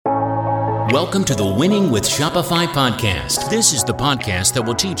Welcome to the Winning with Shopify podcast. This is the podcast that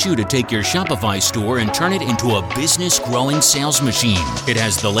will teach you to take your Shopify store and turn it into a business-growing sales machine. It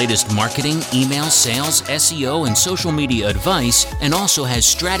has the latest marketing, email, sales, SEO, and social media advice, and also has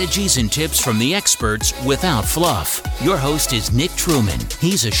strategies and tips from the experts without fluff. Your host is Nick Truman.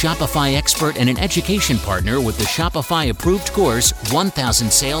 He's a Shopify expert and an education partner with the Shopify-approved course, 1000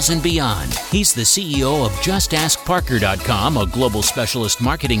 Sales and Beyond. He's the CEO of JustAskParker.com, a global specialist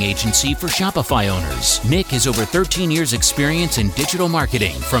marketing agency for Shopify owners. Nick has over 13 years experience in digital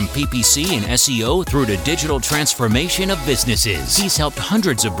marketing, from PPC and SEO through to digital transformation of businesses. He's helped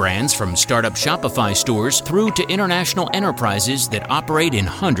hundreds of brands from startup Shopify stores through to international enterprises that operate in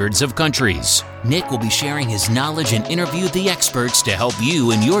hundreds of countries. Nick will be sharing his knowledge and interview the experts to help you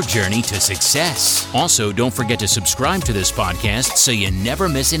in your journey to success. Also, don't forget to subscribe to this podcast so you never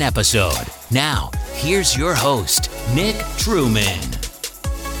miss an episode. Now, here's your host, Nick Truman.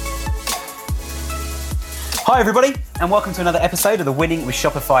 Hi everybody, and welcome to another episode of the Winning with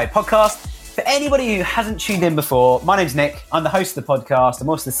Shopify podcast. For anybody who hasn't tuned in before, my name's Nick. I'm the host of the podcast. I'm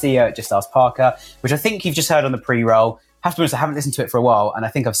also the CEO at Just Ask Parker, which I think you've just heard on the pre-roll. Have to be honest, I haven't listened to it for a while, and I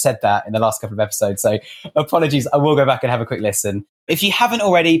think I've said that in the last couple of episodes, so apologies. I will go back and have a quick listen. If you haven't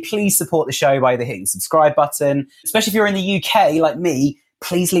already, please support the show by either hitting the subscribe button. Especially if you're in the UK like me,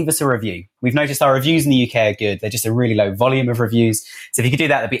 please leave us a review. We've noticed our reviews in the UK are good. They're just a really low volume of reviews. So if you could do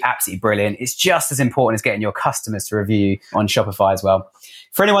that, that'd be absolutely brilliant. It's just as important as getting your customers to review on Shopify as well.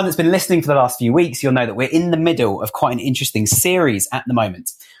 For anyone that's been listening for the last few weeks, you'll know that we're in the middle of quite an interesting series at the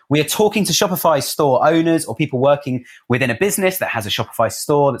moment. We are talking to Shopify store owners or people working within a business that has a Shopify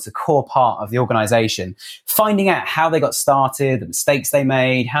store that's a core part of the organization, finding out how they got started, the mistakes they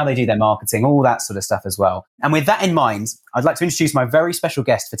made, how they do their marketing, all that sort of stuff as well. And with that in mind, I'd like to introduce my very special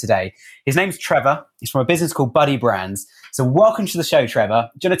guest for today. His name's Trevor. He's from a business called Buddy Brands. So welcome to the show, Trevor.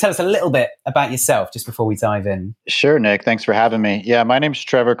 Do you want to tell us a little bit about yourself just before we dive in? Sure, Nick. Thanks for having me. Yeah, my name's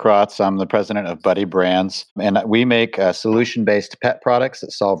Trevor Krotz. I'm the president of Buddy Brands, and we make solution-based pet products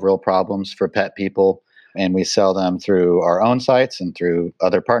that solve real problems for pet people. And we sell them through our own sites and through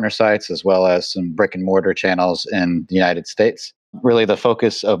other partner sites, as well as some brick and mortar channels in the United States. Really, the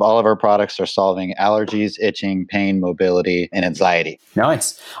focus of all of our products are solving allergies, itching, pain, mobility, and anxiety.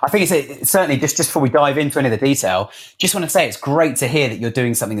 Nice. I think it's certainly, just before we dive into any of the detail, just want to say it's great to hear that you're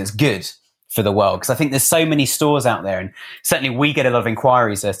doing something that's good for the world, because I think there's so many stores out there, and certainly we get a lot of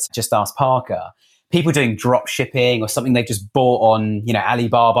inquiries at Just Ask Parker. People doing drop shipping or something they've just bought on,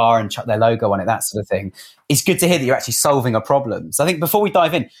 Alibaba and chuck their logo on it, that sort of thing. It's good to hear that you're actually solving a problem. So I think before we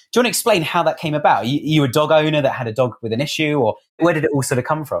dive in, do you want to explain how that came about? You a dog owner that had a dog with an issue, or where did it all sort of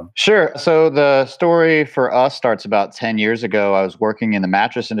come from? Sure. So the story for us starts about 10 years ago. I was working in the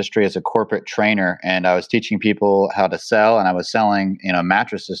mattress industry as a corporate trainer, and I was teaching people how to sell, and I was selling,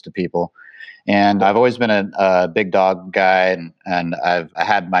 mattresses to people. And I've always been a big dog guy, and I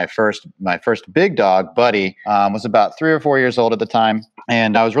had my first big dog, Buddy, was about 3 or 4 years old at the time.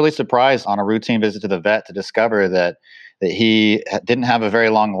 And I was really surprised on a routine visit to the vet to discover that he didn't have a very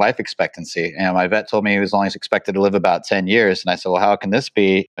long life expectancy. And my vet told me he was only expected to live about 10 years. And I said, well, how can this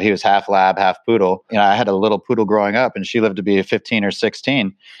be? He was half lab, half poodle. I had a little poodle growing up, and she lived to be 15 or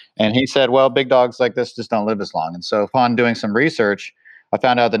 16. And he said, well, big dogs like this just don't live as long. And so upon doing some research, I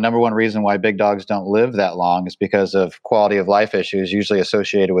found out the number one reason why big dogs don't live that long is because of quality of life issues, usually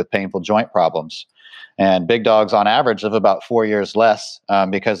associated with painful joint problems. And big dogs, on average, live about 4 years less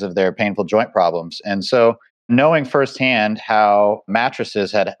because of their painful joint problems. And so knowing firsthand how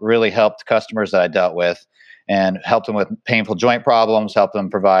mattresses had really helped customers that I dealt with and helped them with painful joint problems, helped them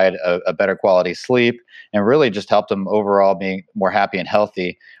provide a better quality sleep, and really just helped them overall being more happy and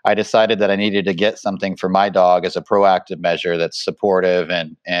healthy, I decided that I needed to get something for my dog as a proactive measure that's supportive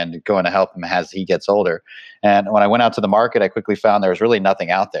and going to help him as he gets older. And when I went out to the market, I quickly found there was really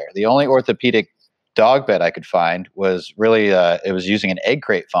nothing out there. The only orthopedic dog bed I could find was really, it was using an egg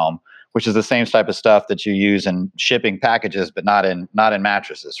crate foam, which is the same type of stuff that you use in shipping packages, but not in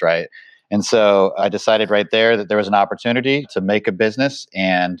mattresses, right? And so I decided right there that there was an opportunity to make a business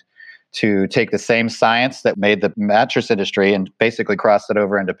and to take the same science that made the mattress industry and basically cross it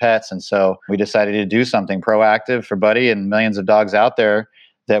over into pets. And so we decided to do something proactive for Buddy and millions of dogs out there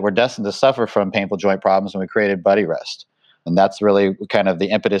that were destined to suffer from painful joint problems, and we created Buddy Rest. And that's really kind of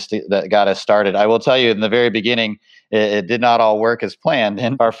the impetus that got us started. I will tell you, in the very beginning, it did not all work as planned.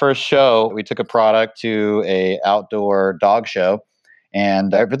 In our first show, we took a product to an outdoor dog show,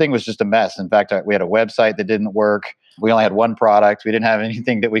 and everything was just a mess. In fact, we had a website that didn't work. We only had one product. We didn't have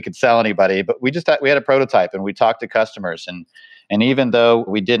anything that we could sell anybody, but we had a prototype, and we talked to customers. And even though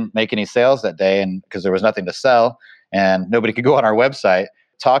we didn't make any sales that day, and because there was nothing to sell and nobody could go on our website,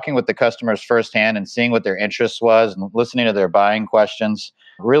 talking with the customers firsthand and seeing what their interest was and listening to their buying questions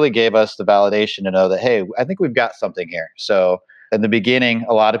really gave us the validation to know that, hey, I think we've got something here. So in the beginning,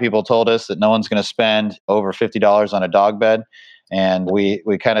 a lot of people told us that no one's going to spend over $50 on a dog bed. And we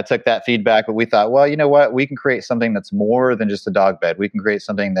kind of took that feedback, but we thought, well, you know what? We can create something that's more than just a dog bed. We can create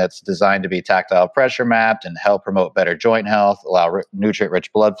something that's designed to be tactile pressure mapped and help promote better joint health, allow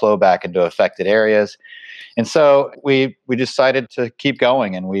nutrient-rich blood flow back into affected areas. And so we decided to keep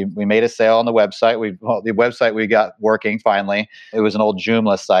going, and we made a sale on the website. The website we got working finally. It was an old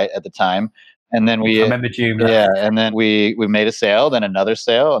Joomla site at the time. And then I remember Joomla. Yeah, and then we made a sale, then another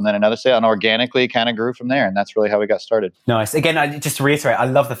sale, and then another sale, and organically kind of grew from there. And that's really how we got started. Nice. Again, just to reiterate, I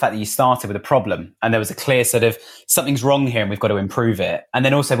love the fact that you started with a problem and there was a clear sort of something's wrong here and we've got to improve it. And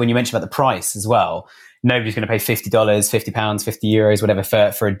then also when you mentioned about the price as well, nobody's going to pay $50, £50, 50 euros,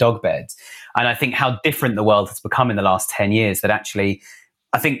 whatever for a dog bed. And I think how different the world has become in the last 10 years that actually,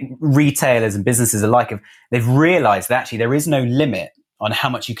 I think retailers and businesses alike they've realized that actually there is no limit on how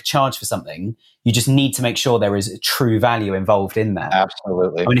much you could charge for something. You just need to make sure there is a true value involved in that.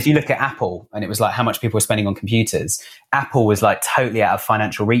 Absolutely. I mean, if you look at Apple and it was like how much people were spending on computers, Apple was like totally out of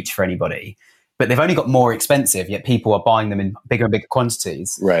financial reach for anybody, but they've only got more expensive, yet people are buying them in bigger and bigger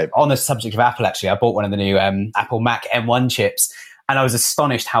quantities. Right. On the subject of Apple, actually, I bought one of the new Apple Mac M1 chips and I was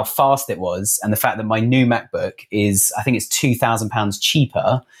astonished how fast it was. And the fact that my new MacBook is, I think it's $2,000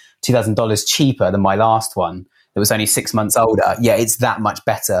 cheaper, $2,000 cheaper than my last one. That was only 6 months older. Yeah, it's that much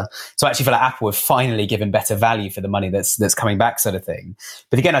better. So I actually feel like Apple have finally given better value for the money that's coming back, sort of thing.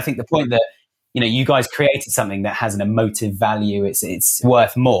 But again, I think the point that, you know, you guys created something that has an emotive value. It's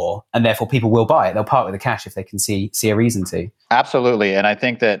worth more, and therefore people will buy it. They'll part with the cash if they can see a reason to. Absolutely. And I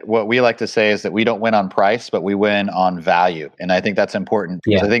think that what we like to say is that we don't win on price, but we win on value. And I think that's important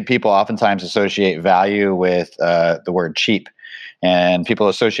because I think people oftentimes associate value with the word cheap. And people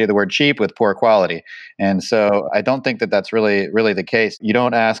associate the word cheap with poor quality. And so I don't think that that's really the case. You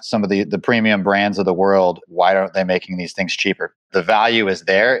don't ask some of the premium brands of the world, why aren't they making these things cheaper? The value is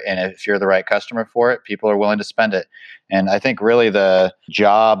there. And if you're the right customer for it, people are willing to spend it. And I think really the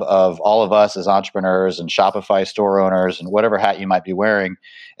job of all of us as entrepreneurs and Shopify store owners and whatever hat you might be wearing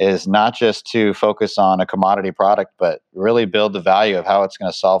is not just to focus on a commodity product, but really build the value of how it's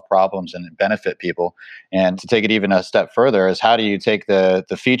going to solve problems and benefit people. And to take it even a step further is how do you take the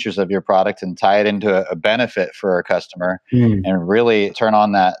features of your product and tie it into a benefit for a customer and really turn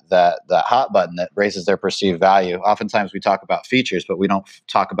on that hot button that raises their perceived value. Oftentimes we talk about features, but we don't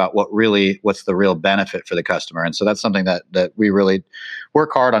talk about what's the real benefit for the customer. And so that's something that we really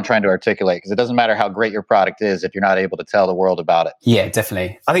work hard on trying to articulate, because it doesn't matter how great your product is if you're not able to tell the world about it. Yeah,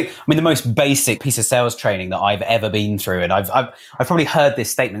 definitely. I mean, the most basic piece of sales training that I've ever been through, and I've probably heard this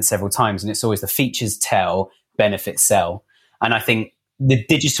statement several times, and it's always the features tell, benefits sell. And I think the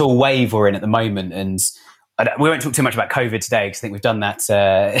digital wave we're in at the moment, and we won't talk too much about COVID today because I think we've done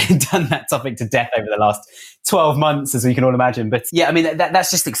that topic to death over the last 12 months, as we can all imagine. But yeah, I mean,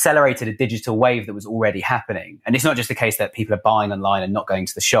 that's just accelerated a digital wave that was already happening. And it's not just the case that people are buying online and not going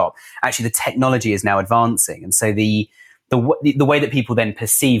to the shop. Actually, the technology is now advancing. And so the way that people then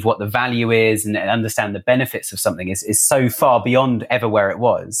perceive what the value is and understand the benefits of something is so far beyond ever where it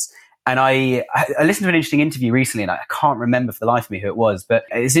was. And I listened to an interesting interview recently, and I can't remember for the life of me who it was, but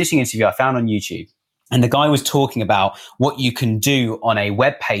it's an interesting interview I found on YouTube. And the guy was talking about what you can do on a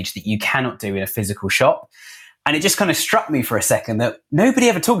web page that you cannot do in a physical shop. And it just kind of struck me for a second that nobody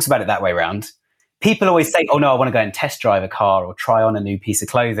ever talks about it that way around. People always say, oh no, I want to go and test drive a car or try on a new piece of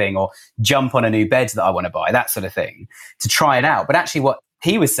clothing or jump on a new bed that I want to buy, that sort of thing, to try it out. But actually what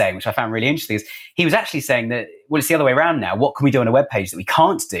he was saying, which I found really interesting, is he was actually saying that, well, it's the other way around now. What can we do on a web page that we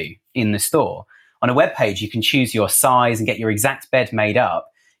can't do in the store? On a web page, you can choose your size and get your exact bed made up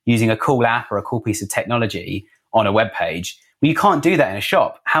using a cool app or a cool piece of technology on a web page. Well, you can't do that in a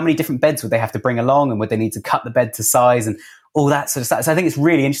shop. How many different beds would they have to bring along, and would they need to cut the bed to size and all that sort of stuff? So I think it's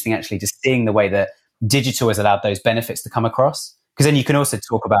really interesting actually just seeing the way that digital has allowed those benefits to come across. Because then you can also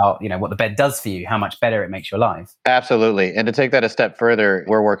talk about, what the bed does for you, how much better it makes your life. Absolutely. And to take that a step further,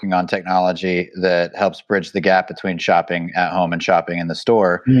 we're working on technology that helps bridge the gap between shopping at home and shopping in the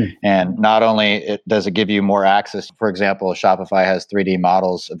store. And not only does it give you more access, for example, Shopify has 3D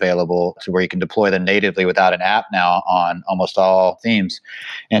models available to where you can deploy them natively without an app now on almost all themes.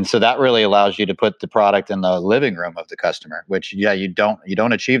 And so that really allows you to put the product in the living room of the customer, which, you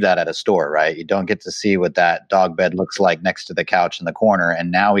don't achieve that at a store, right? You don't get to see what that dog bed looks like next to the couch in the corner.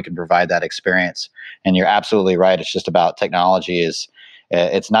 And now we can provide that experience. And you're absolutely right. It's just about technology is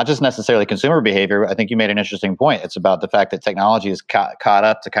it's not just necessarily consumer behavior. I think you made an interesting point. It's about the fact that technology is caught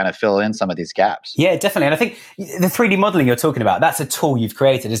up to kind of fill in some of these gaps. Yeah, definitely. And I think the 3D modeling you're talking about, that's a tool you've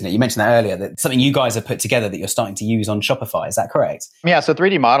created, isn't it? You mentioned that earlier, that something you guys have put together that you're starting to use on Shopify. Is that correct? Yeah, so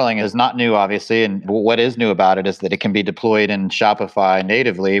 3D modeling is not new, obviously. And what is new about it is that it can be deployed in Shopify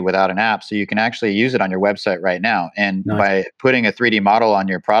natively without an app. So you can actually use it on your website right now. And by putting a 3D model on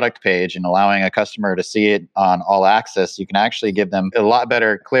your product page and allowing a customer to see it on all access, you can actually give them a lot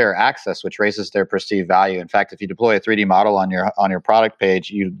better, clearer access, which raises their perceived value. In fact, if you deploy a 3D model on your product page,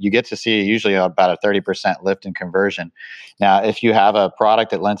 you get to see usually about a 30% lift in conversion. Now, if you have a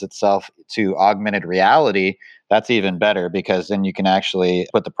product that lends itself to augmented reality, that's even better, because then you can actually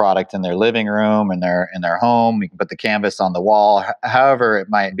put the product in their living room, in their home. You can put the canvas on the wall, however it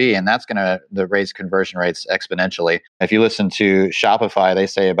might be, and that's going to raise conversion rates exponentially. If you listen to Shopify, they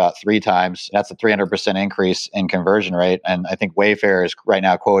say about 3 times. That's a 300% increase in conversion rate, and I think Wayfair is right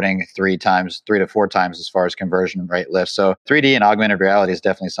now quoting 3 to 4 times as far as conversion rate lift. So 3D and augmented reality is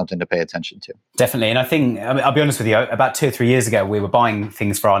definitely something to pay attention to. Definitely, and I think, I'll be honest with you, about 2 or 3 years ago, we were buying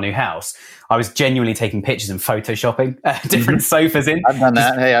things for our new house. I was genuinely taking pictures and photoshopping different sofas in. I've done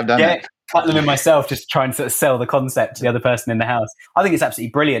that. I've done that. Cut them in myself, just trying to sort of sell the concept to the other person in the house. I think it's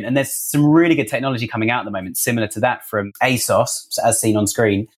absolutely brilliant. And there's some really good technology coming out at the moment, similar to that from ASOS, as seen on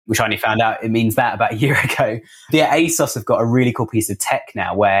screen, which I only found out it means that about a year ago. But yeah, ASOS have got a really cool piece of tech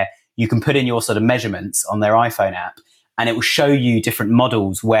now where you can put in your sort of measurements on their iPhone app, and it will show you different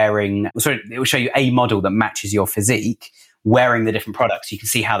models it will show you a model that matches your physique wearing the different products. You can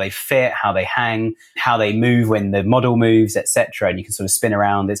see how they fit, how they hang, how they move when the model moves, etc. And you can sort of spin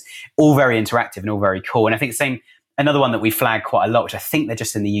around. It's all very interactive and all very cool. And I think another one that we flag quite a lot, which I think they're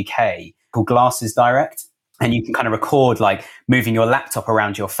just in the UK, called Glasses Direct. And you can kind of record like moving your laptop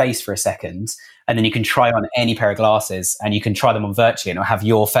around your face for a second, and then you can try on any pair of glasses and you can try them on virtually, and it'll have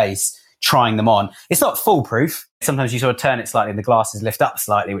your face trying them on. It's not foolproof. Sometimes you sort of turn it slightly and the glasses lift up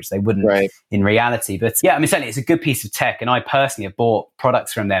slightly, which they wouldn't in reality. But yeah, I mean, certainly it's a good piece of tech. And I personally have bought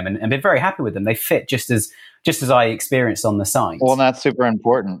products from them and been very happy with them. They fit just as I experienced on the site. Well, that's super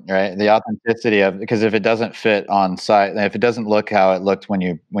important, right? The authenticity because if it doesn't fit on site, if it doesn't look how it looked when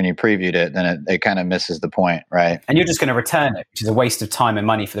you previewed it, then it kind of misses the point, right? And you're just going to return it, which is a waste of time and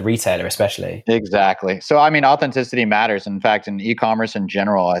money for the retailer, especially. Exactly. So, I mean, authenticity matters. In fact, in e-commerce in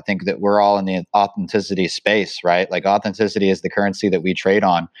general, I think that we're all in the authenticity space, right? Like authenticity is the currency that we trade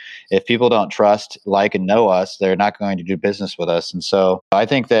on. If people don't trust, like, and know us, they're not going to do business with us. And so I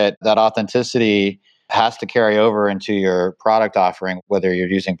think that authenticity has to carry over into your product offering, whether you're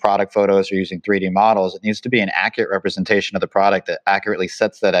using product photos or using 3D models. It needs to be an accurate representation of the product that accurately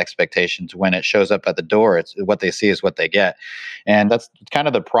sets that expectation to when it shows up at the door. It's what they see is what they get. And that's kind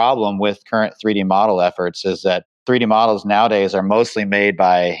of the problem with current 3D model efforts, is that 3D models nowadays are mostly made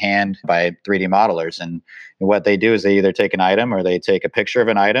by hand by 3D modelers. And what they do is they either take an item or they take a picture of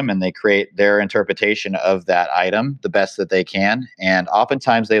an item and they create their interpretation of that item the best that they can. And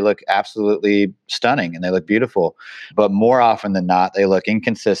oftentimes they look absolutely stunning and they look beautiful. But more often than not, they look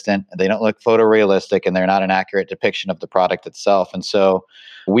inconsistent. They don't look photorealistic, and they're not an accurate depiction of the product itself. And so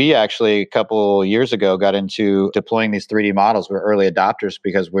we actually, a couple years ago, got into deploying these 3D models. We're early adopters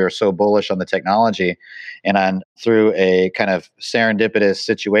because we were so bullish on the technology. And through a kind of serendipitous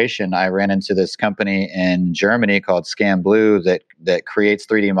situation, I ran into this company in Germany called ScanBlue that creates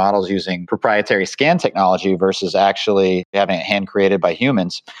 3D models using proprietary scan technology versus actually having it hand created by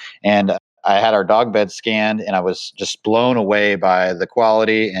humans. And I had our dog bed scanned, and I was just blown away by the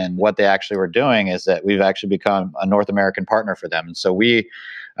quality. And what they actually were doing is that we've actually become a North American partner for them. And so we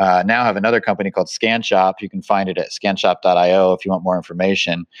now have another company called ScanShop. You can find it at scanshop.io if you want more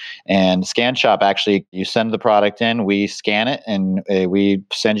information. And ScanShop, actually, you send the product in, we scan it, and we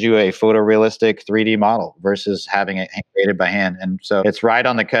send you a photorealistic 3D model versus having it created by hand. And so it's right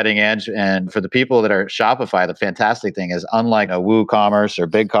on the cutting edge. And for the people that are Shopify, the fantastic thing is, unlike a WooCommerce or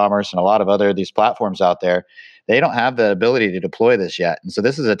BigCommerce and a lot of other these platforms out there, they don't have the ability to deploy this yet. And so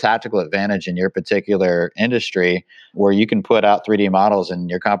this is a tactical advantage in your particular industry where you can put out 3D models and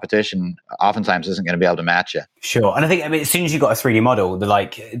your competition oftentimes isn't going to be able to match you. Sure. And I think, as soon as you've got a 3D model,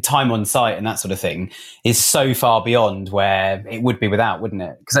 the time on site and that sort of thing is so far beyond where it would be without, wouldn't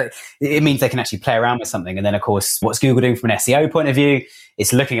it? Because it means they can actually play around with something. And then, of course, what's Google doing from an SEO point of view?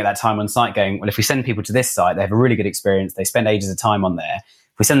 It's looking at that time on site going, well, if we send people to this site, they have a really good experience. They spend ages of time on there.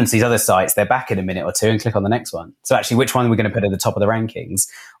 If we send them to these other sites, they're back in a minute or two and click on the next one. So actually, which one are we going to put at the top of the rankings?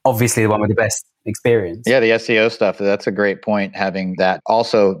 Obviously, the one with the best experience. Yeah, the SEO stuff, that's a great point, having that.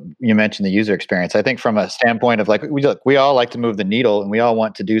 Also, you mentioned the user experience. I think from a standpoint of like, we all like to move the needle, and we all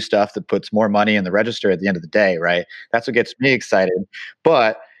want to do stuff that puts more money in the register at the end of the day, right? That's what gets me excited.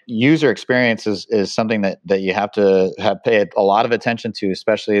 But user experience is something that you have to pay a lot of attention to,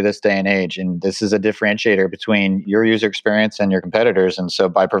 especially this day and age. And this is a differentiator between your user experience and your competitors. And so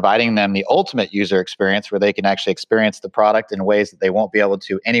by providing them the ultimate user experience where they can actually experience the product in ways that they won't be able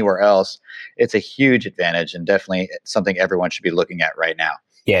to anywhere else, it's a huge advantage, and definitely something everyone should be looking at right now.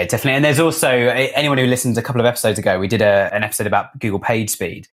 Yeah, definitely. And there's also, anyone who listened a couple of episodes ago, we did an episode about Google page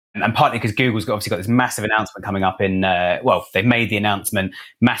speed. And partly because Google's obviously got this massive announcement coming up in, they've made the announcement,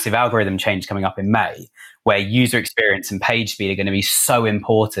 massive algorithm change coming up in May, where user experience and page speed are going to be so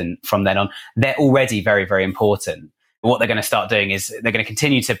important from then on. They're already very, very important. What they're going to start doing is they're going to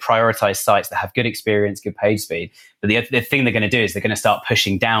continue to prioritize sites that have good experience, good page speed. But the thing they're going to do is they're going to start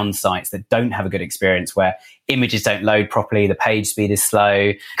pushing down sites that don't have a good experience, where images don't load properly, the page speed is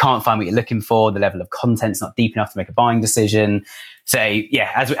slow, can't find what you're looking for, the level of content's not deep enough to make a buying decision. So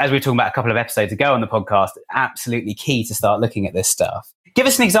yeah, as we were talking about a couple of episodes ago on the podcast, absolutely key to start looking at this stuff. Give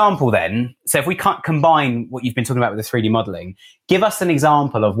us an example then. So if we can't combine what you've been talking about with the 3D modeling, give us an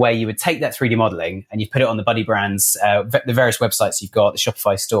example of where you would take that 3D modeling and you put it on the Buddy Brands, the various websites you've got, the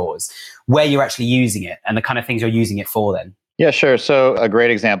Shopify stores, where you're actually using it and the kind of things you're using it for then. Yeah, sure. So a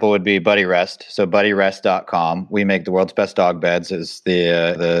great example would be BuddyRest. So BuddyRest.com. We make the world's best dog beds is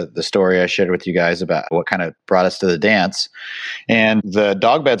the story I shared with you guys about what kind of brought us to the dance. And the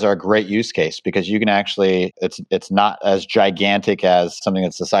dog beds are a great use case because you can actually, it's not as gigantic as something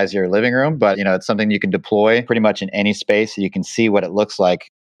that's the size of your living room, but it's something you can deploy pretty much in any space. So you can see what it looks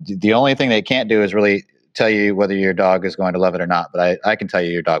like. The only thing they can't do is really tell you whether your dog is going to love it or not. But I can tell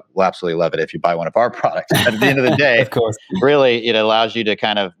you your dog will absolutely love it if you buy one of our products. But at the end of the day, of course, really, it allows you to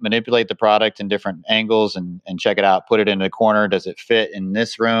kind of manipulate the product in different angles and check it out, put it in a corner. Does it fit in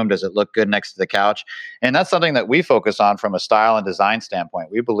this room? Does it look good next to the couch? And that's something that we focus on from a style and design standpoint.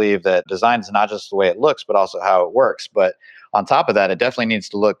 We believe that design is not just the way it looks, but also how it works. But on top of that, it definitely needs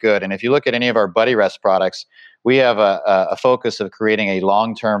to look good. And if you look at any of our BuddyRest products, we have a focus of creating a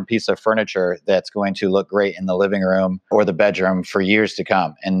long-term piece of furniture that's going to look great in the living room or the bedroom for years to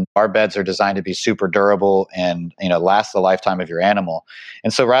come. And our beds are designed to be super durable and last the lifetime of your animal.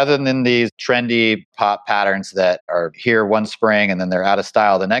 And so rather than these trendy pop patterns that are here one spring and then they're out of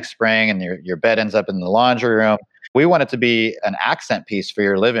style the next spring and your bed ends up in the laundry room, we want it to be an accent piece for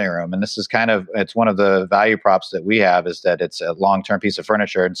your living room. And this is it's one of the value props that we have, is that it's a long-term piece of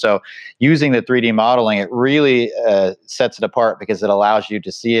furniture. And so using the 3D modeling, it really sets it apart because it allows you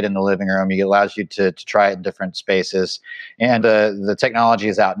to see it in the living room. It allows you to try it in different spaces. And the technology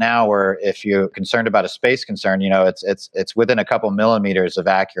is out now where if you're concerned about a space concern, it's within a couple millimeters of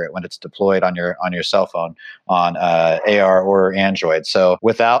accurate when it's deployed on your cell phone on AR or Android. So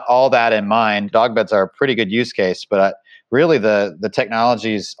without all that in mind, dog beds are a pretty good use case. But really, the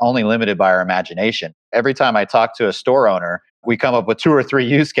technology is only limited by our imagination. Every time I talk to a store owner, we come up with 2 or 3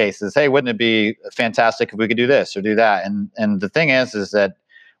 use cases. Hey, wouldn't it be fantastic if we could do this or do that? And the thing is that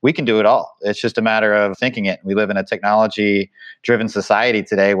we can do it all. It's just a matter of thinking it. We live in a technology-driven society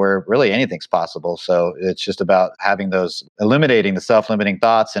today where really anything's possible. So it's just about eliminating the self-limiting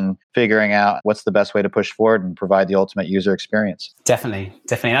thoughts and figuring out what's the best way to push forward and provide the ultimate user experience. Definitely.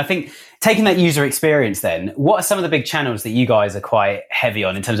 And I think taking that user experience then, what are some of the big channels that you guys are quite heavy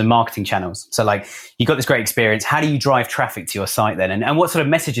on in terms of marketing channels? So like, you got this great experience. How do you drive traffic to your site then? And what sort of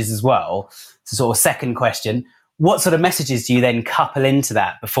messages as well? So sort of second question, what sort of messages do you then couple into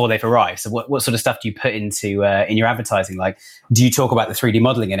that before they've arrived? So what sort of stuff do you put into in your advertising? Like, do you talk about the 3D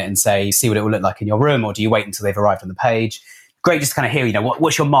modeling in it and say, see what it will look like in your room, or do you wait until they've arrived on the page? Great, just to kind of hear,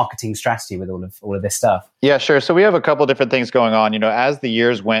 what's your marketing strategy with all of this stuff? Yeah, sure. So we have a couple different things going on. As the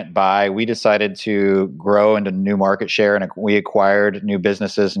years went by, we decided to grow into new market share, and we acquired new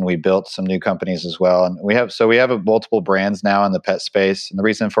businesses and we built some new companies as well. And we have multiple brands now in the pet space. And the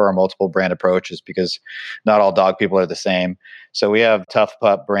reason for our multiple brand approach is because not all dog people are the same. So we have Tough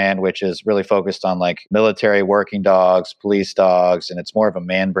Pup brand, which is really focused on like military working dogs, police dogs, and it's more of a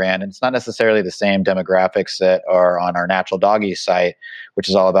man brand. And it's not necessarily the same demographics that are on our Natural Doggy site, which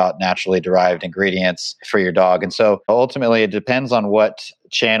is all about naturally derived ingredients for your dog. And so ultimately it depends on what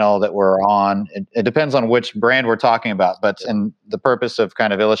channel that we're on. It depends on which brand we're talking about, but in the purpose of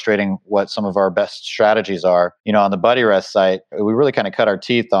kind of illustrating what some of our best strategies are, on the BuddyRest site, we really kind of cut our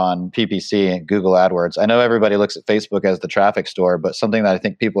teeth on PPC and Google AdWords. I know everybody looks at Facebook as the traffic store, but something that I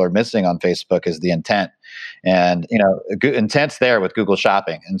think people are missing on Facebook is the intent. And, intent's there with Google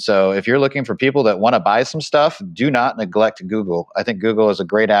Shopping. And so if you're looking for people that want to buy some stuff, do not neglect Google. I think Google is a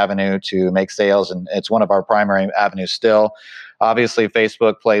great avenue to make sales, and it's one of our primary avenues still. Obviously,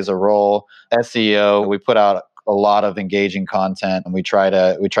 Facebook plays a role. SEO, we put out a lot of engaging content, and we try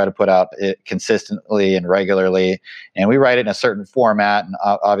to put out it consistently and regularly, and we write it in a certain format, and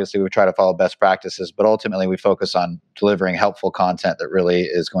obviously we try to follow best practices, but ultimately we focus on delivering helpful content that really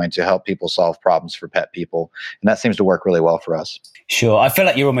is going to help people solve problems for pet people, and that seems to work really well for us. Sure. I feel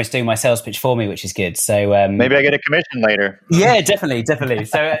like you're almost doing my sales pitch for me, which is good. So maybe I get a commission later. Yeah, definitely.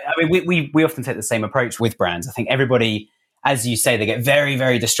 So I mean, we often take the same approach with brands. I think everybody, as you say, they get very,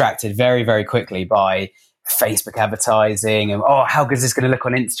 very distracted very, very quickly by Facebook advertising and, how good is this going to look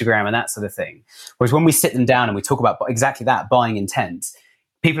on Instagram and that sort of thing. Whereas when we sit them down and we talk about exactly that, buying intent,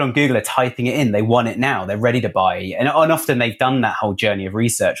 people on Google are typing it in. They want it now. They're ready to buy. And often they've done that whole journey of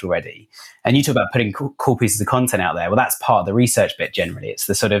research already. And you talk about putting cool pieces of content out there. Well, that's part of the research bit generally. It's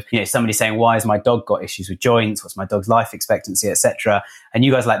the sort of, somebody saying, why has my dog got issues with joints? What's my dog's life expectancy, etc. And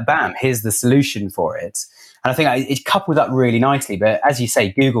you guys are like, bam, here's the solution for it. And I think it couples up really nicely. But as you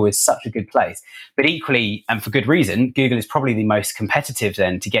say, Google is such a good place. But equally, and for good reason, Google is probably the most competitive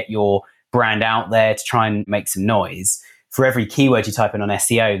then to get your brand out there, to try and make some noise. For every keyword you type in on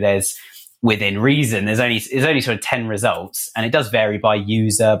SEO, there's, within reason, there's only sort of 10 results. And it does vary by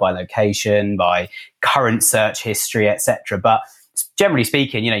user, by location, by current search history, etc. But generally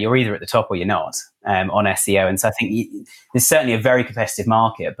speaking, you're either at the top or you're not on SEO. And so I think there's certainly a very competitive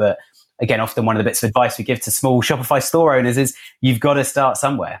market. But again, often one of the bits of advice we give to small Shopify store owners is you've got to start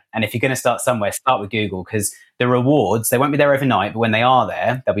somewhere. And if you're going to start somewhere, start with Google, because the rewards, they won't be there overnight, but when they are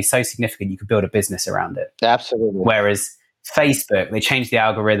there, they'll be so significant you could build a business around it. Absolutely. Whereas Facebook, they change the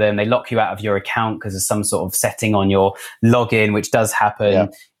algorithm, they lock you out of your account because of some sort of setting on your login, which does happen. Yeah.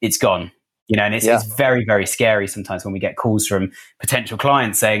 It's gone. And it's very, very scary sometimes when we get calls from potential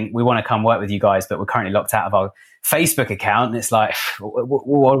clients saying, we want to come work with you guys, but we're currently locked out of our Facebook account. And it's like,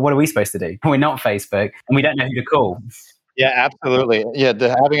 what are we supposed to do? We're not Facebook and we don't know who to call. Yeah, absolutely. Yeah,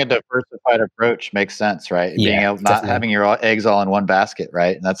 having a diversified approach makes sense, right? Yeah, being able, not having your eggs all in one basket,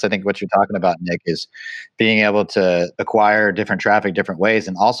 right? And that's, I think, what you're talking about, Nick, is being able to acquire different traffic different ways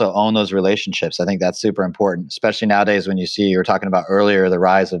and also own those relationships. I think that's super important, especially nowadays when you were talking about earlier, the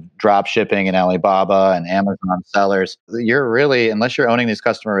rise of drop shipping and Alibaba and Amazon sellers. You're really, unless you're owning these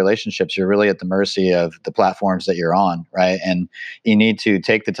customer relationships, you're really at the mercy of the platforms that you're on, right? And you need to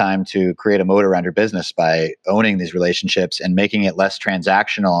take the time to create a moat around your business by owning these relationships and making it less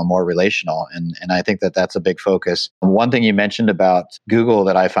transactional and more relational. And I think that that's a big focus. One thing you mentioned about Google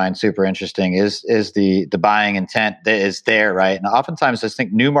that I find super interesting is the buying intent that is there, right? And oftentimes I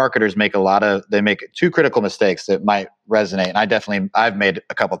think new marketers make two critical mistakes that might resonate. And I've made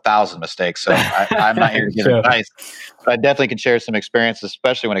a couple thousand mistakes, so I'm not here to give advice. But I definitely can share some experience,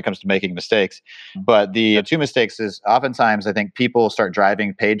 especially when it comes to making mistakes. But the two mistakes is oftentimes I think people start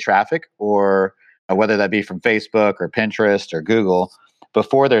driving paid traffic, or whether that be from Facebook or Pinterest or Google,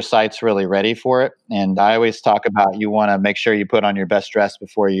 before their site's really ready for it. And I always talk about, you want to make sure you put on your best dress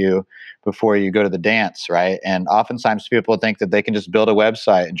before you go to the dance, right? And oftentimes people think that they can just build a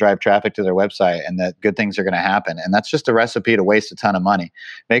website and drive traffic to their website and that good things are going to happen. And that's just a recipe to waste a ton of money.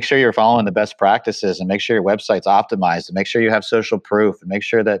 Make sure you're following the best practices and make sure your website's optimized and make sure you have social proof and make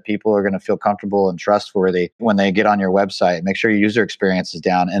sure that people are going to feel comfortable and trustworthy when they get on your website. Make sure your user experience is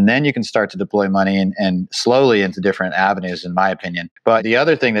down. And then you can start to deploy money and slowly into different avenues, in my opinion. But the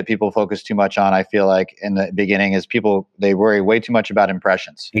other thing that people focus too much on, I feel like in the beginning, is they worry way too much about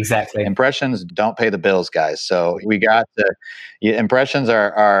impressions. Exactly. Impressions don't pay the bills, guys. So impressions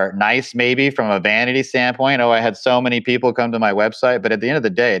are nice maybe from a vanity standpoint. Oh, I had so many people come to my website, but at the end of the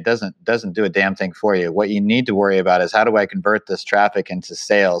day, it doesn't do a damn thing for you. What you need to worry about is, how do I convert this traffic into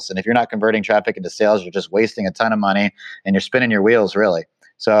sales? And if you're not converting traffic into sales, you're just wasting a ton of money and you're spinning your wheels, really.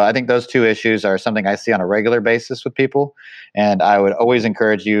 So I think those two issues are something I see on a regular basis with people. And I would always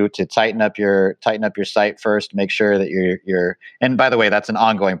encourage you to tighten up your site first, make sure that you're, and by the way, that's an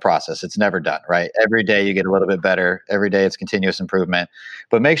ongoing process. It's never done, right? Every day you get a little bit better. Every day it's continuous improvement,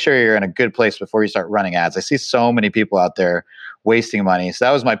 but make sure you're in a good place before you start running ads. I see so many people out there wasting money. So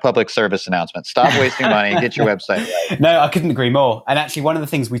that was my public service announcement. Stop wasting money and get your website right. No, I couldn't agree more. And actually, one of the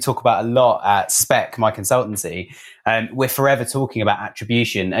things we talk about a lot at Spec, my consultancy, we're forever talking about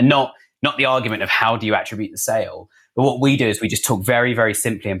attribution, and not the argument of how do you attribute the sale, But what we do is we just talk very, very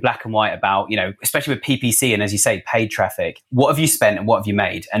simply in black and white about, especially with PPC and, as you say, paid traffic, what have you spent and what have you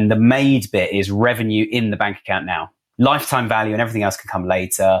made? And the made bit is revenue in the bank account now. Lifetime value and everything else can come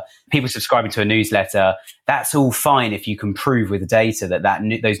later. People subscribing to a newsletter, that's all fine if you can prove with the data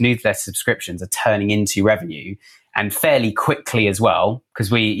that those newsletter subscriptions are turning into revenue, and fairly quickly as well,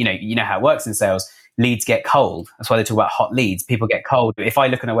 because you know how it works in sales. Leads get cold. That's why they talk about hot leads. People get cold. If I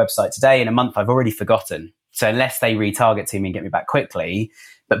look on a website today, in a month, I've already forgotten. So unless they retarget to me and get me back quickly,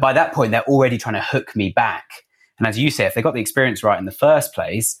 but by that point, they're already trying to hook me back. And as you say, if they got the experience right in the first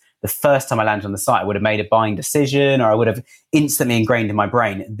place, the first time I landed on the site, I would have made a buying decision, or I would have instantly ingrained in my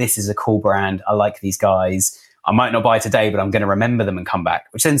brain, this is a cool brand. I like these guys. I might not buy today, but I'm going to remember them and come back,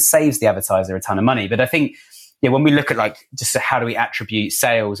 which then saves the advertiser a ton of money. But I think, when we look at just how do we attribute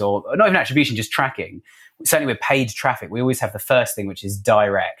sales, or not even attribution, just tracking, certainly with paid traffic, we always have the first thing, which is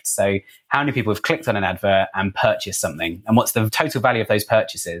direct. So how many people have clicked on an advert and purchased something? And what's the total value of those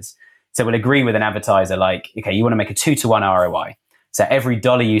purchases? So we'll agree with an advertiser, like, okay, you want to make a 2-to-1 ROI. So every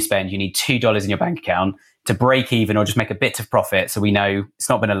dollar you spend, you need $2 in your bank account to break even or just make a bit of profit. So we know it's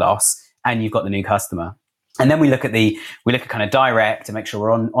not been a loss and you've got the new customer. And then we look at kind of direct and make sure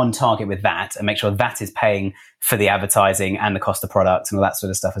we're on target with that, and make sure that is paying for the advertising and the cost of products and all that sort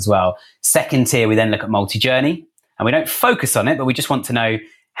of stuff as well. Second tier, we then look at multi-journey, and we don't focus on it, but we just want to know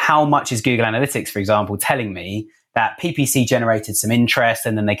how much is Google Analytics, for example, telling me that PPC generated some interest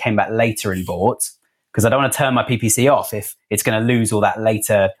and then they came back later and bought. Because I don't want to turn my PPC off if it's going to lose all that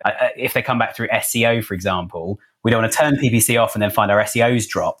later. If they come back through SEO, for example, we don't want to turn PPC off and then find our SEO's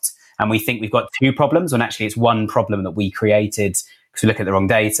dropped. And we think we've got two problems, when actually it's one problem that we created because we look at the wrong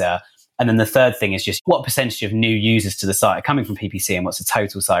data. And then the third thing is just what percentage of new users to the site are coming from PPC and what's the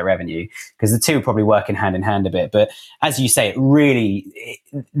total site revenue? Because the two are probably working hand in hand a bit. But as you say, it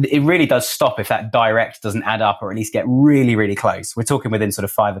really does stop if that direct doesn't add up, or at least get really, really close. We're talking within sort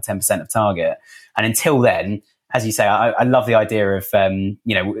of 5 or 10% of target. And until then, as you say, I love the idea of,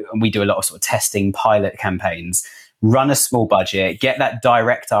 we do a lot of sort of testing pilot campaigns. Run a small budget, get that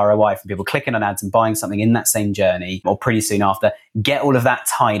direct ROI from people clicking on ads and buying something in that same journey or pretty soon after. Get all of that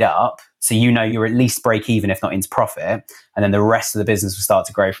tied up so you're at least break even, if not into profit. And then the rest of the business will start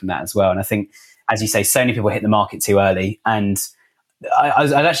to grow from that as well. And I think, as you say, so many people hit the market too early. And I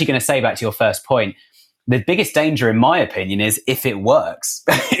was actually going to say, back to your first point, the biggest danger, in my opinion, is if it works.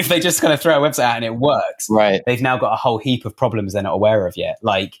 If they just kind of throw a website out and it works, right, they've now got a whole heap of problems they're not aware of yet.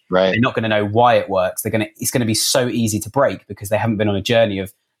 Like, They're not going to know why it works. It's going to be so easy to break because they haven't been on a journey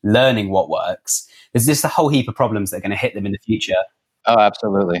of learning what works. There's just a whole heap of problems that are going to hit them in the future. Oh,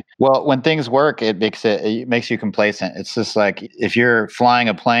 absolutely. Well, when things work, it makes you complacent. It's just like if you're flying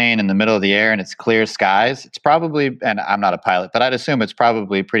a plane in the middle of the air and it's clear skies, it's probably, and I'm not a pilot, but I'd assume it's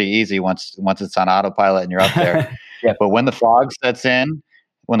probably pretty easy once it's on autopilot and you're up there. Yeah. But when the fog sets in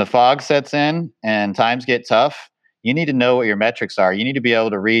and times get tough, you need to know what your metrics are. You need to be able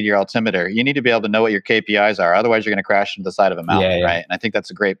to read your altimeter. You need to be able to know what your KPIs are. Otherwise, you're going to crash into the side of a mountain, right? And I think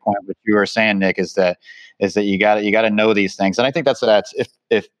that's a great point. What you were saying, Nick, is that you got to know these things. And I think that's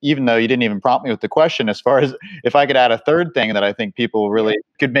if even though you didn't even prompt me with the question, as far as if I could add a third thing that I think people really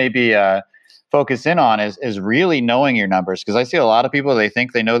could maybe focus in on is really knowing your numbers. Because I see a lot of people, they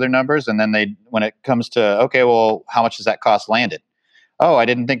think they know their numbers, and then when it comes to, okay, well, how much does that cost landed? Oh, I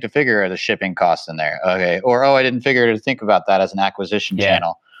didn't think to figure the shipping costs in there. Okay. Or, I didn't figure to think about that as an acquisition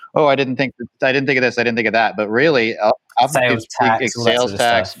channel. Oh, I didn't think of this. I didn't think of that. But really, sales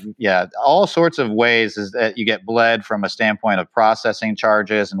tax, all sorts of ways is that you get bled from a standpoint of processing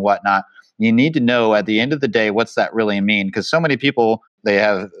charges and whatnot. You need to know at the end of the day, what's that really mean? Because so many people, they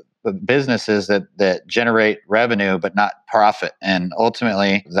have businesses that generate revenue but not profit, and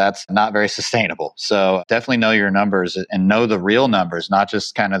ultimately that's not very sustainable. So definitely know your numbers and know the real numbers, not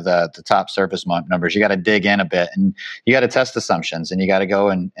just kind of the top surface numbers. You got to dig in a bit, and you got to test assumptions, and you got to go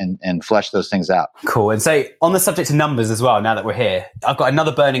and flesh those things out. Cool. And so on the subject of numbers as well, now that we're here, I've got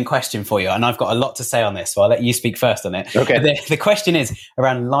another burning question for you, and I've got a lot to say on this, so I'll let you speak first on it. Okay. The question is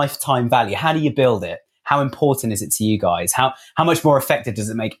around lifetime value. How do you build it? How important is it to you guys? How much more effective does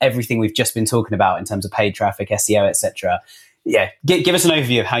it make everything we've just been talking about in terms of paid traffic, SEO, etc.? Yeah, give us an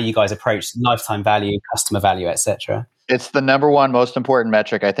overview of how you guys approach lifetime value, customer value, etc. It's the number one most important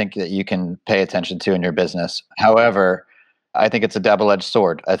metric I think that you can pay attention to in your business. However, I think it's a double-edged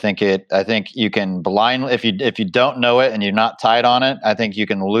sword. I think you can if you don't know it and you're not tight on it, I think you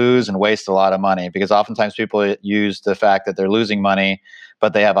can lose and waste a lot of money, because oftentimes people use the fact that they're losing money,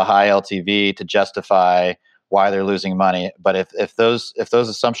 but they have a high LTV to justify why they're losing money. But if those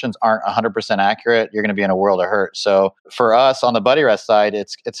assumptions aren't 100% accurate, you're going to be in a world of hurt. So for us on the BuddyRest side,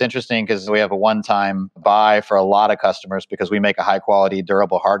 it's interesting because we have a one-time buy for a lot of customers because we make a high-quality,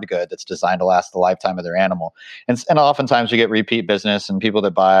 durable hard good that's designed to last the lifetime of their animal. And oftentimes we get repeat business and people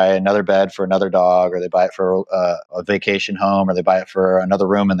that buy another bed for another dog, or they buy it for a vacation home, or they buy it for another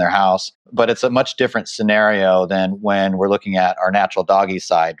room in their house. But it's a much different scenario than when we're looking at our Natural Doggy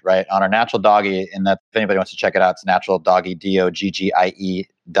side, right? On our Natural Doggy, and that if anybody wants to check it out, it's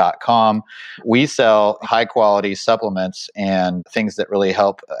naturaldoggy.com. We sell high quality supplements and things that really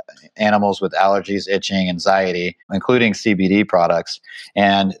help animals with allergies, itching, anxiety, including CBD products.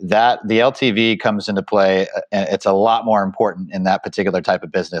 And that the LTV comes into play. It's a lot more important in that particular type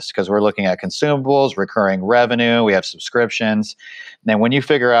of business because we're looking at consumables, recurring revenue, we have subscriptions. And when you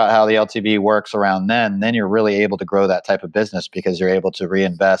figure out how the LTV works around then you're really able to grow that type of business because you're able to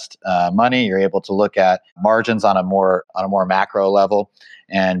reinvest money. You're able to look at margins on a more macro level,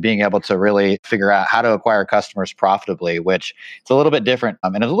 and being able to really figure out how to acquire customers profitably, which it's a little bit different.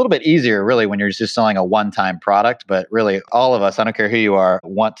 And it's a little bit easier really when you're just selling a one-time product, but really all of us, I don't care who you are,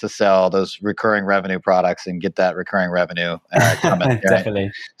 want to sell those recurring revenue products and get that recurring revenue coming. Right?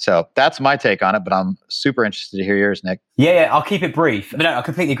 Definitely. So that's my take on it, but I'm super interested to hear yours, Nick. Yeah, I'll keep it brief. But no, I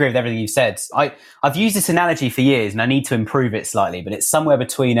completely agree with everything you've said. I've used this analogy for years and I need to improve it slightly, but it's somewhere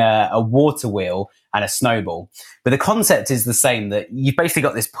between a water wheel and a snowball. But the concept is the same, that you've basically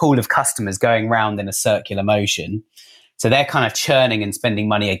got this pool of customers going round in a circular motion. So they're kind of churning and spending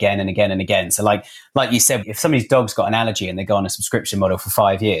money again and again and again. So like you said, if somebody's dog's got an allergy and they go on a subscription model for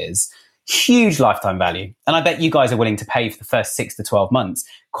 5 years, huge lifetime value. And I bet you guys are willing to pay for the first 6 to 12 months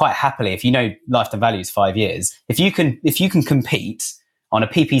quite happily. If you know lifetime value is 5 years, if you can compete on a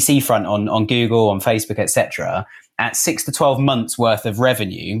PPC front on Google, on Facebook, etc., at 6 to 12 months worth of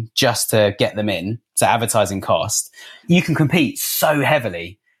revenue just to get them in, so advertising cost, you can compete so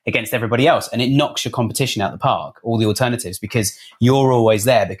heavily against everybody else, and it knocks your competition out the park, all the alternatives, because you're always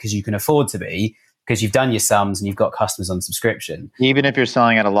there because you can afford to be, because you've done your sums and you've got customers on subscription. Even if you're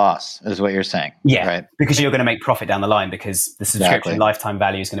selling at a loss, is what you're saying. Yeah, right? Because you're going to make profit down the line because the subscription lifetime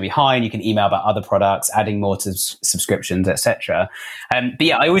value is going to be high and you can email about other products, adding more to subscriptions, etc. But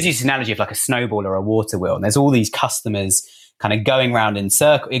yeah, I always use the analogy of like a snowball or a water wheel. And there's all these customers kind of going around in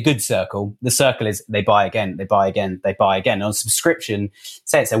a good circle. The circle is they buy again, they buy again, they buy again. And on subscription,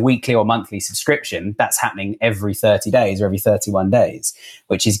 say it's a weekly or monthly subscription, that's happening every 30 days or every 31 days,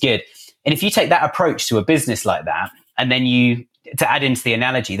 which is good. And if you take that approach to a business like that, and then to add into the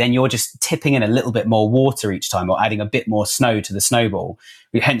analogy, then you're just tipping in a little bit more water each time or adding a bit more snow to the snowball,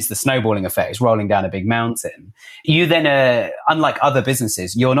 hence the snowballing effect, rolling down a big mountain. You then, unlike other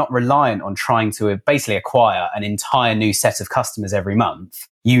businesses, you're not reliant on trying to basically acquire an entire new set of customers every month.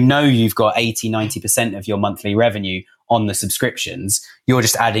 You know you've got 80, 90% of your monthly revenue on the subscriptions. You're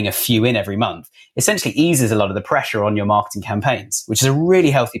just adding a few in every month. Essentially eases a lot of the pressure on your marketing campaigns, which is a really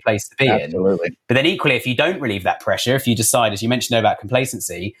healthy place to be Absolutely. in. But then equally, if you don't relieve that pressure, if you decide, as you mentioned about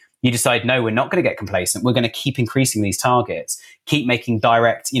complacency, you decide, no, we're not going to get complacent. We're going to keep increasing these targets, keep making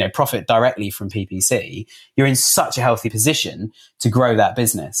profit directly from PPC. You're in such a healthy position to grow that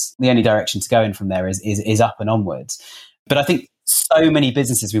business. The only direction to go in from there is up and onwards. But I think so many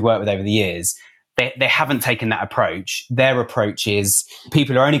businesses we work with over the years, they haven't taken that approach. Their approach is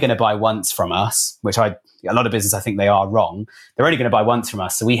people are only going to buy once from us, which a lot of business, I think they are wrong. They're only going to buy once from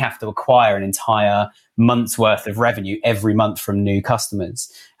us. So we have to acquire an entire month's worth of revenue every month from new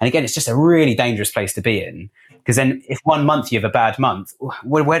customers. And again, it's just a really dangerous place to be in, because then if 1 month you have a bad month,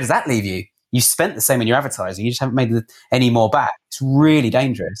 where does that leave you? You spent the same in your advertising. You just haven't made any more back. It's really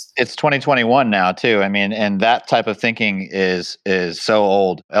dangerous. It's 2021 now too. I mean, and that type of thinking is so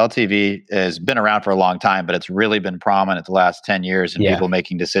old. LTV has been around for a long time, but it's really been prominent the last 10 years in people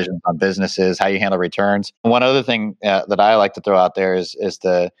making decisions on businesses, how you handle returns. One other thing that I like to throw out there is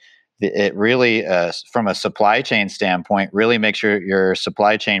it really, from a supply chain standpoint, really makes your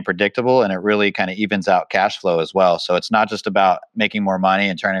supply chain predictable, and it really kind of evens out cash flow as well. So it's not just about making more money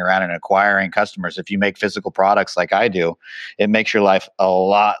and turning around and acquiring customers. If you make physical products like I do, it makes your life a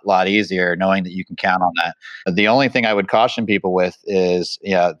lot easier knowing that you can count on that. The only thing I would caution people with is,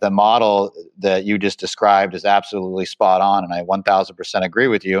 the model that you just described is absolutely spot on, and I 1000% agree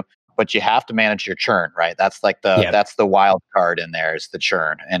with you. But you have to manage your churn, right? That's like that's the wild card in there, is the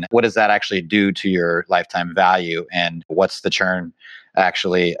churn. And what does that actually do to your lifetime value? And what's the churn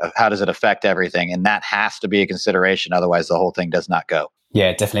actually? How does it affect everything? And that has to be a consideration. Otherwise, the whole thing does not go.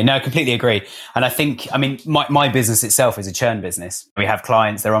 Yeah, definitely. No, I completely agree. And I think, I mean, my business itself is a churn business. We have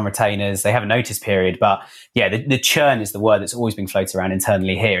clients, they're on retainers, they have a notice period, but yeah, the churn is the word that's always been floated around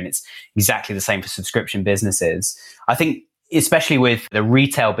internally here. And it's exactly the same for subscription businesses. I think, especially with the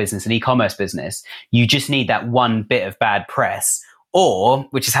retail business and e-commerce business, you just need that one bit of bad press. Or,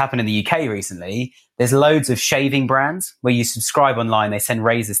 which has happened in the UK recently, there's loads of shaving brands where you subscribe online, they send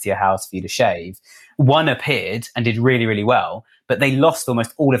razors to your house for you to shave. One appeared and did really, really well, but they lost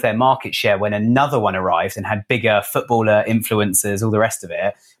almost all of their market share when another one arrived and had bigger footballer influencers, all the rest of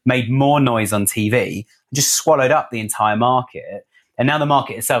it, made more noise on TV, just swallowed up the entire market. And now the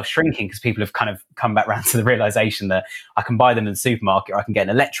market itself shrinking because people have kind of come back around to the realization that I can buy them in the supermarket, or I can get an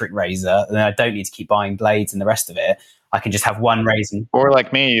electric razor, and then I don't need to keep buying blades and the rest of it. I can just have one razor. Or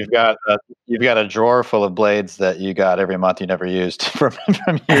like me, you've got a drawer full of blades that you got every month you never used from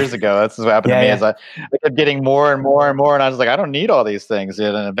years ago. That's what happened to me. Is I kept getting more and more and more, and I was like, I don't need all these things.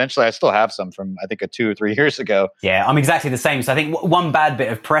 And eventually, I still have some from I think 2 or 3 years ago. Yeah, I'm exactly the same. So I think one bad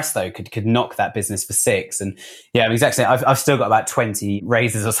bit of press though could knock that business for 6. And yeah, I'm exactly. I've still got about 20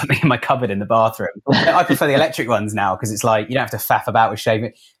 razors or something in my cupboard in the bathroom. I prefer the electric ones now because it's like you don't have to faff about with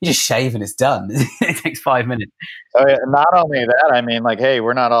shaving. You just shave and it's done. It takes 5 minutes. Oh yeah. Not only that, I mean, like, hey,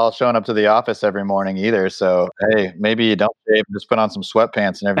 we're not all showing up to the office every morning either. So, hey, maybe you don't shave, just put on some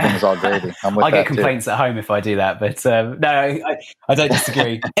sweatpants and everything's all gravy. I get complaints at home if I do that, but no, I don't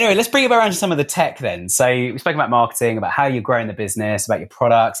disagree. Anyway, let's bring it around to some of the tech then. So we spoke about marketing, about how you're growing the business, about your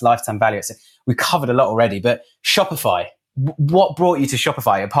products, lifetime value. So we covered a lot already, but Shopify. What brought you to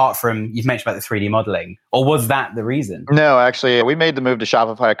Shopify apart from you've mentioned about the 3D modeling, or was that the reason? No, actually, we made the move to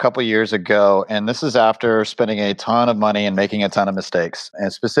Shopify a couple years ago, and this is after spending a ton of money and making a ton of mistakes.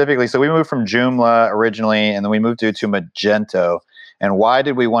 And specifically, so we moved from Joomla originally, and then we moved to Magento. And why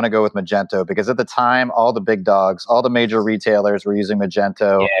did we want to go with Magento? Because at the time, all the big dogs, all the major retailers were using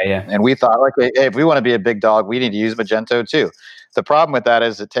Magento. Yeah. And we thought, like, hey, if we want to be a big dog, we need to use Magento too. The problem with that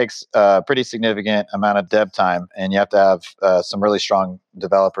is it takes a pretty significant amount of dev time, and you have to have some really strong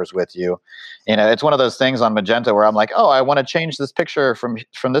developers with you. You know, it's one of those things on Magento where I'm like, oh, I want to change this picture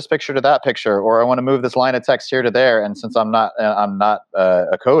from this picture to that picture, or I want to move this line of text here to there. And since I'm not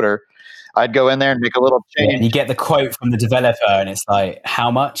a coder, I'd go in there and make a little change. And you get the quote from the developer, and it's like,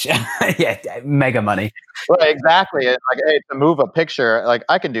 how much? Yeah, mega money. Right, exactly. It's like, hey, to move a picture, like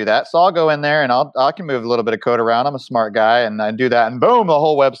I can do that. So I'll go in there and I can move a little bit of code around. I'm a smart guy, and I do that, and boom, the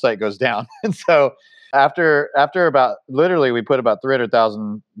whole website goes down. And so after about literally, we put about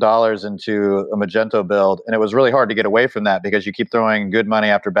 $300,000 into a Magento build, and it was really hard to get away from that because you keep throwing good money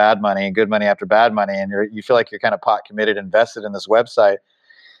after bad money and good money after bad money, and you feel like you're kind of pot committed, invested in this website.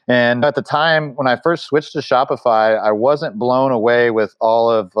 And at the time, when I first switched to Shopify, I wasn't blown away with all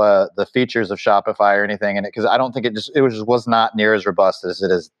of the features of Shopify or anything in it, because I don't think it was not near as robust as it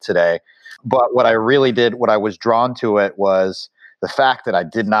is today. But what I was drawn to it was the fact that I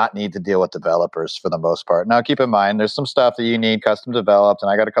did not need to deal with developers for the most part. Now, keep in mind, there's some stuff that you need custom developed, and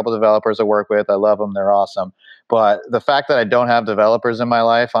I got a couple of developers I work with. I love them. They're awesome. But the fact that I don't have developers in my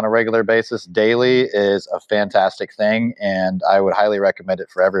life on a regular basis daily is a fantastic thing, and I would highly recommend it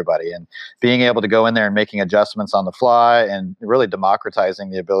for everybody. And being able to go in there and making adjustments on the fly and really democratizing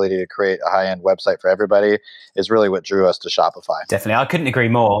the ability to create a high-end website for everybody is really what drew us to Shopify. Definitely. I couldn't agree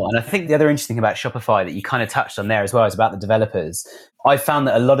more. And I think the other interesting thing about Shopify that you kind of touched on there as well is about the developers. I've found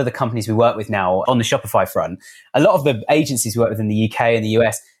that a lot of the companies we work with now on the Shopify front, a lot of the agencies we work with in the UK and the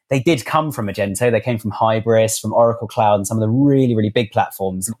US, they did come from Magento. They came from Hybris, from Oracle Cloud, and some of the really, really big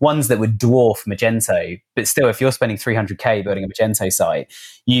platforms, ones that would dwarf Magento. But still, if you're spending $300K building a Magento site,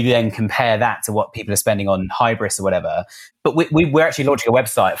 you then compare that to what people are spending on Hybris or whatever. But we're actually launching a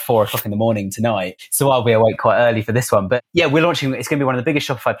website at 4:00 in the morning tonight. So I'll be awake quite early for this one. But yeah, it's going to be one of the biggest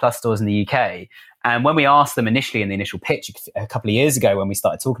Shopify Plus stores in the UK. And when we asked them initially in the initial pitch a couple of years ago when we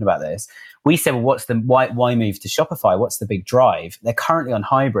started talking about this, we said, well, why move to Shopify? What's the big drive? They're currently on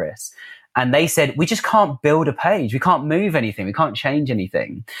Hybris. And they said, we just can't build a page. We can't move anything. We can't change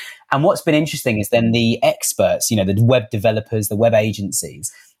anything. And what's been interesting is then the experts, the web developers, the web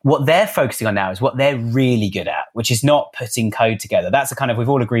agencies, what they're focusing on now is what they're really good at, which is not putting code together. That's we've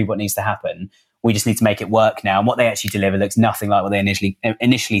all agreed what needs to happen. We just need to make it work now. And what they actually deliver looks nothing like what they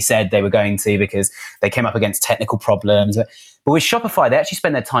initially said they were going to, because they came up against technical problems. But with Shopify, they actually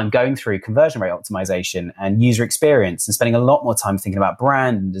spend their time going through conversion rate optimization and user experience and spending a lot more time thinking about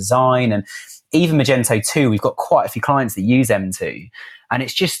brand and design. And even Magento 2, we've got quite a few clients that use M2. And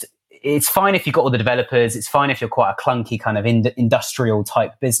it's fine if you've got all the developers. It's fine if you're quite a clunky kind of industrial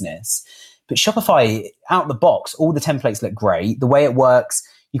type business. But Shopify, out the box, all the templates look great. The way it works,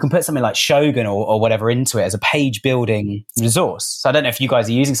 you can put something like Shogun or whatever into it as a page building resource. So I don't know if you guys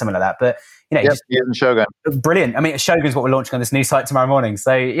are using something like that, but just using Shogun. Brilliant. I mean, Shogun's what we're launching on this new site tomorrow morning.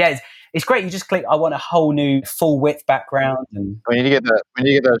 So yeah, it's great. You just click, I want a whole new full width background. And we need to get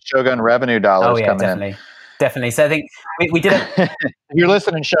the Shogun revenue dollars coming definitely. in. Definitely. So I think we did. If you're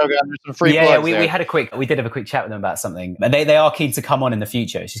listening, Shogun, there's some free. We did have a quick chat with them about something. They are keen to come on in the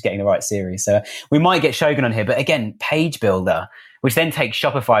future. It's just getting the right series. So we might get Shogun on here. But again, Page Builder, which then takes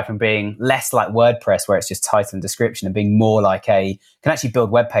Shopify from being less like WordPress, where it's just title and description, and being more like can actually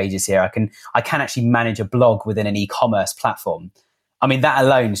build web pages here. I can actually manage a blog within an e-commerce platform. I mean, that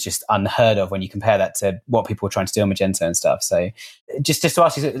alone is just unheard of when you compare that to what people are trying to do on Magento and stuff. So just to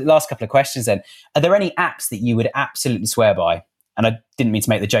ask you the last couple of questions then, are there any apps that you would absolutely swear by? And I didn't mean to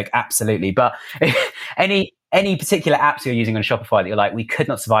make the joke absolutely, but any particular apps you're using on Shopify that you're like, we could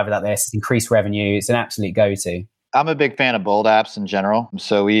not survive without this, it's increased revenue, it's an absolute go-to? I'm a big fan of Bold apps in general.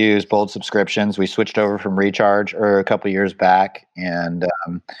 So we use Bold subscriptions. We switched over from Recharge a couple of years back, and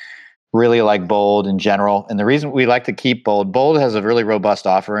really like Bold in general. And the reason we like to keep Bold has a really robust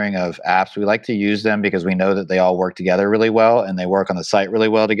offering of apps. We like to use them because we know that they all work together really well and they work on the site really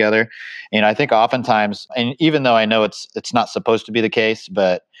well together. And I think oftentimes, and even though I know it's not supposed to be the case,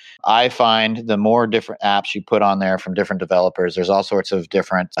 but I find the more different apps you put on there from different developers, there's all sorts of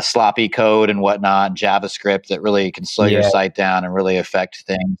different sloppy code and whatnot, JavaScript that really can slow your site down and really affect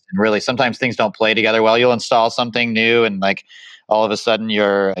things. And really, sometimes things don't play together well. You'll install something new and like all of a sudden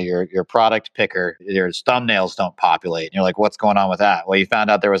your product picker, your thumbnails don't populate. And you're like, what's going on with that? Well, you found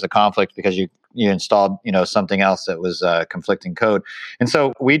out there was a conflict because you installed something else that was conflicting code. And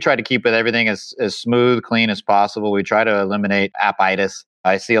so we try to keep everything as smooth, clean as possible. We try to eliminate appitis.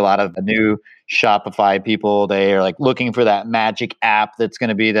 I see a lot of new Shopify people, they are like looking for that magic app that's going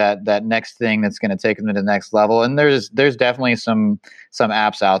to be that next thing that's going to take them to the next level. And there's definitely some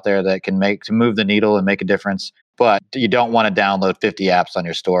apps out there that can move the needle and make a difference. But you don't want to download 50 apps on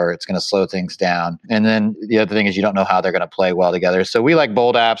your store. It's going to slow things down. And then the other thing is you don't know how they're going to play well together. So we like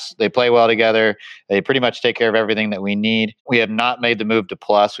Bold apps. They play well together. They pretty much take care of everything that we need. We have not made the move to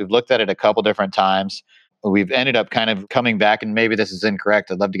Plus. We've looked at it a couple different times. We've ended up kind of coming back, and maybe this is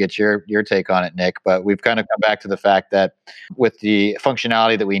incorrect. I'd love to get your take on it, Nick. But we've kind of come back to the fact that with the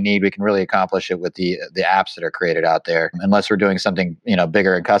functionality that we need, we can really accomplish it with the apps that are created out there, unless we're doing something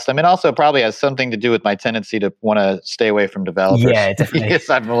bigger and custom. And also probably has something to do with my tendency to want to stay away from developers. Yeah, definitely. Yes,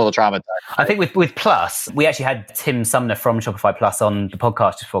 I'm a little traumatized. I think with Plus, we actually had Tim Sumner from Shopify Plus on the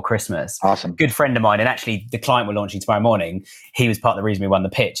podcast just before Christmas. Awesome. Good friend of mine, and actually the client we're launching tomorrow morning, he was part of the reason we won the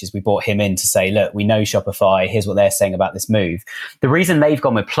pitch, is we brought him in to say, look, we know Shopify, here's what they're saying about this move. The reason they've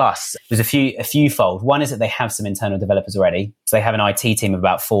gone with Plus was a few-fold. One is that they have some internal developers already. So they have an IT team of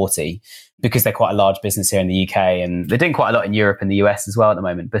about 40 because they're quite a large business here in the UK, and they're doing quite a lot in Europe and the US as well at the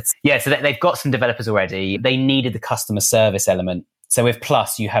moment. But yeah, so they've got some developers already. They needed the customer service element. So with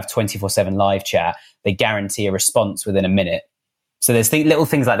Plus, you have 24/7 live chat. They guarantee a response within a minute. So there's little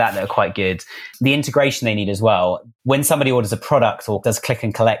things like that are quite good. The integration they need as well. When somebody orders a product or does click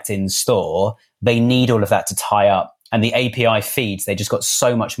and collect in store, they need all of that to tie up. And the API feeds, they just got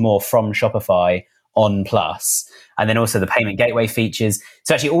so much more from Shopify on Plus. And then also the payment gateway features.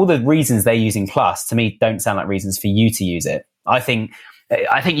 So actually all the reasons they're using Plus, to me, don't sound like reasons for you to use it. I think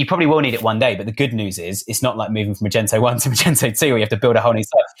you probably will need it one day, but the good news is it's not like moving from Magento 1 to Magento 2 where you have to build a whole new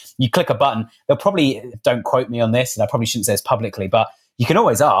site. You click a button. They'll probably, don't quote me on this, and I probably shouldn't say this publicly, but you can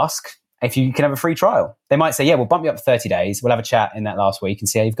always ask if you can have a free trial. They might say, yeah, we'll bump you up for 30 days. We'll have a chat in that last week and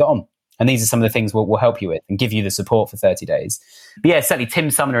see how you've got on. And these are some of the things we'll help you with and give you the support for 30 days. But yeah, certainly Tim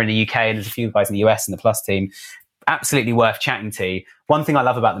Sumner in the UK, and there's a few guys in the US in the Plus team, absolutely worth chatting to. One thing I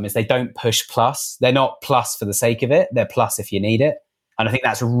love about them is they don't push Plus. They're not Plus for the sake of it. They're Plus if you need it. And I think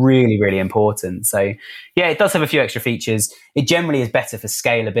that's really, really important. So yeah, it does have a few extra features. It generally is better for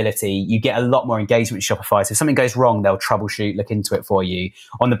scalability. You get a lot more engagement with Shopify. So if something goes wrong, they'll troubleshoot, look into it for you.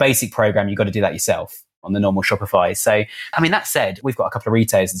 On the basic program, you've got to do that yourself on the normal Shopify. So, I mean, that said, we've got a couple of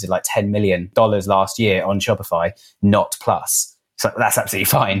retailers that did like $10 million last year on Shopify, not Plus. So that's absolutely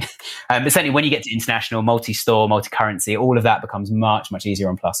fine. But certainly when you get to international, multi-store, multi-currency, all of that becomes much, much easier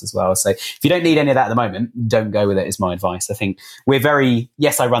on Plus as well. So if you don't need any of that at the moment, don't go with it is my advice. I think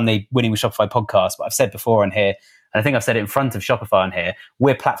yes, I run the Winning with Shopify podcast, but I've said before on here, and I think I've said it in front of Shopify on here,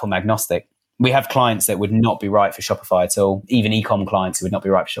 we're platform agnostic. We have clients that would not be right for Shopify at all, even e-com clients who would not be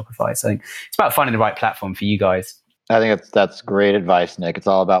right for Shopify. So it's about finding the right platform for you guys. I think that's great advice, Nick. It's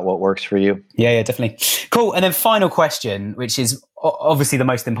all about what works for you. Yeah, definitely. Cool. And then final question, which is obviously the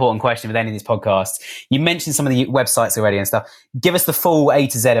most important question with any of these podcasts. You mentioned some of the websites already and stuff. Give us the full A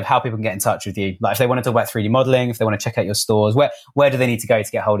to Z of how people can get in touch with you. Like if they want to talk about 3D modeling, if they want to check out your stores, where do they need to go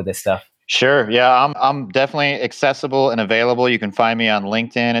to get hold of this stuff? Sure. Yeah, I'm definitely accessible and available. You can find me on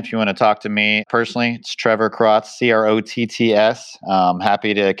LinkedIn if you want to talk to me personally. It's Trevor Crotts, Crotts.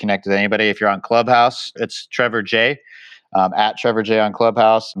 Happy to connect with anybody. If you're on Clubhouse, it's Trevor J, at Trevor J on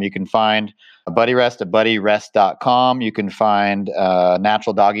Clubhouse. You can find BuddyRest at buddyrest.com. You can find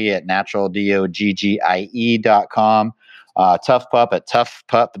Natural Doggy at naturaldoggie.com. Tough Pup at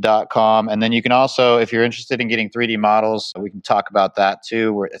toughpup.com. And then you can also, if you're interested in getting 3D models, we can talk about that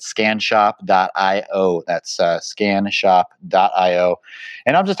too. We're at scanshop.io. That's scanshop.io.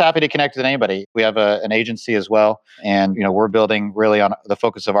 And I'm just happy to connect with anybody. We have an agency as well. And, we're building really on the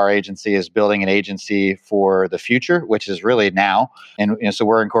focus of our agency is building an agency for the future, which is really now. And so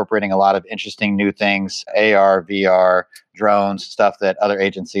we're incorporating a lot of interesting new things, AR, VR, drones, stuff that other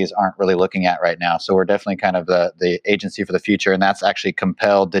agencies aren't really looking at right now. So we're definitely kind of the agency for the future. And that's actually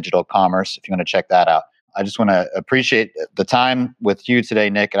Compel Digital Commerce, if you want to check that out. I just want to appreciate the time with you today,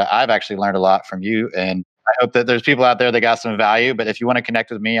 Nick. I've actually learned a lot from you, and I hope that there's people out there that got some value. But if you want to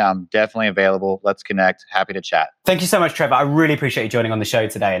connect with me, I'm definitely available. Let's connect. Happy to chat. Thank you so much, Trevor. I really appreciate you joining on the show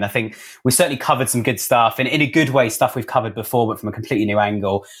today. And I think we certainly covered some good stuff, and in a good way, stuff we've covered before, but from a completely new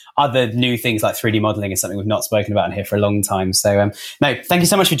angle. Other new things like 3D modeling is something we've not spoken about in here for a long time. So no, thank you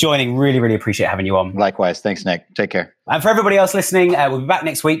so much for joining. Really, really appreciate having you on. Likewise. Thanks, Nick. Take care. And for everybody else listening, we'll be back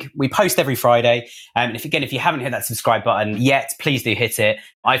next week. We post every Friday. And if you haven't hit that subscribe button yet, please do hit it.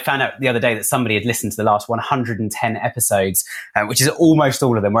 I found out the other day that somebody had listened to the last 110 episodes, which is almost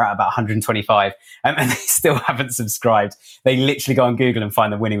all of them. We're at about 125, and they still haven't subscribed. They literally go on Google and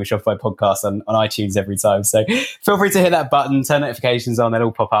find the Winning with Shopify podcast on iTunes every time. So feel free to hit that button, turn notifications on, they'll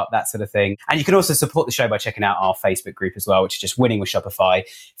all pop up, that sort of thing. And you can also support the show by checking out our Facebook group as well, which is just Winning with Shopify.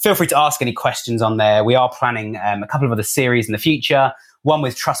 Feel free to ask any questions on there. We are planning a couple of other series in the future. One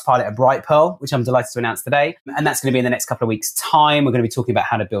with Trustpilot at Brightpearl, which I'm delighted to announce today. And that's going to be in the next couple of weeks' time. We're going to be talking about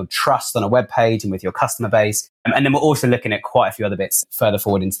how to build trust on a web page and with your customer base. And then we're also looking at quite a few other bits further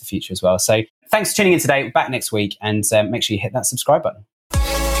forward into the future as well. So thanks for tuning in today. We're back next week, and make sure you hit that subscribe button.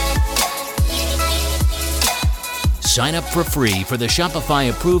 Sign up for free for the Shopify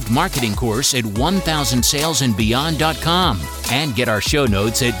approved marketing course at 1000salesandbeyond.com and get our show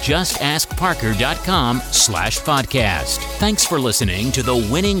notes at justaskparker.com/podcast. Thanks for listening to the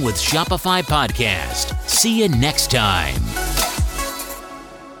Winning with Shopify podcast. See you next time.